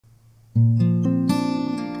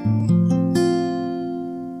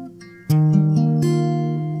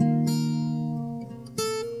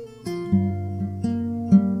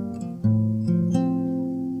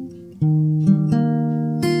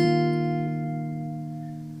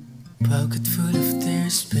Pocket full of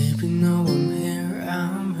tears, baby, know I'm here,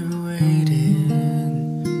 I'm here waiting.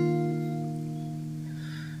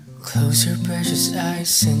 Close your precious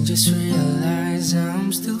eyes and just realize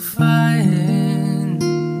I'm still fighting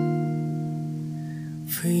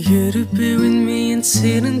for you to be with me and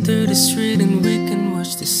sit under the street and we can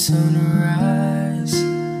watch the sunrise.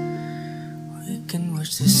 We can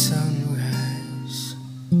watch the sunrise.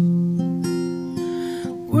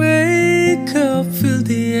 Wake up, feel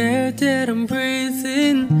the air that I'm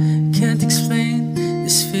breathing. Can't explain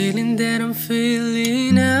this feeling that I'm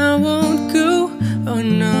feeling. I won't go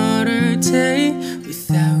another day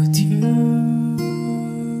without you.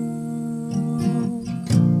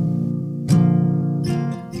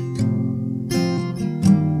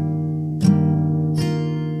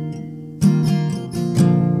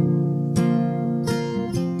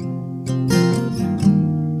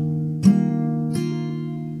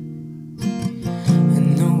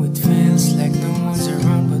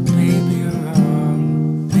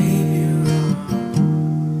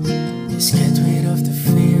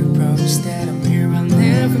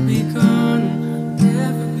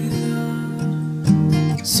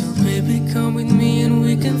 Come with me and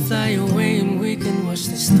we can fly away and we can watch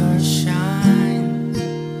the stars shine.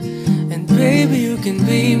 And baby, you can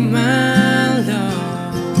be my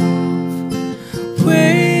love.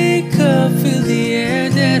 Wake up, feel the air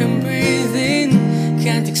that I'm breathing.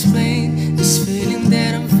 Can't explain this feeling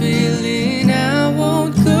that I'm feeling. I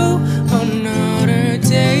won't go another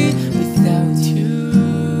day without you.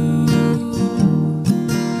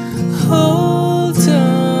 Hold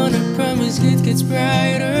on, I promise it gets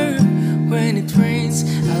brighter. When it rains,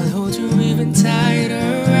 I'll hold you even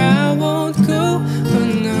tighter. I won't go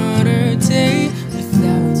another day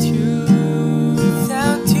without you.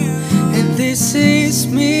 And this is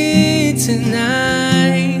me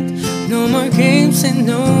tonight. No more games and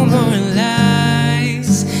no more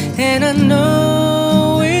lies. And I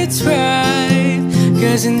know it's right,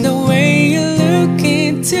 'cause in the way you look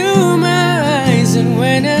into my eyes, and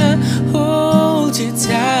when I hold you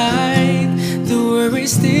tight, the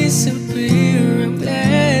worries disappear. I'm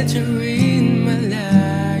glad you're in my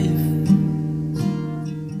life.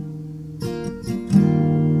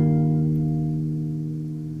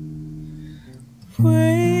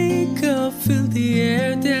 Wake up, feel the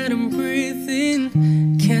air that I'm breathing.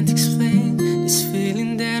 Can't explain this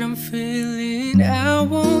feeling that I'm feeling. I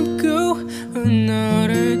won't go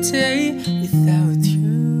another day without you.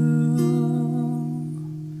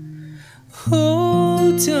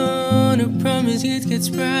 Hold on, I promise it gets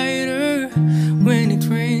brighter. When it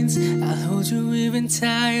rains, I'll hold you even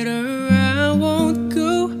tighter. I won't go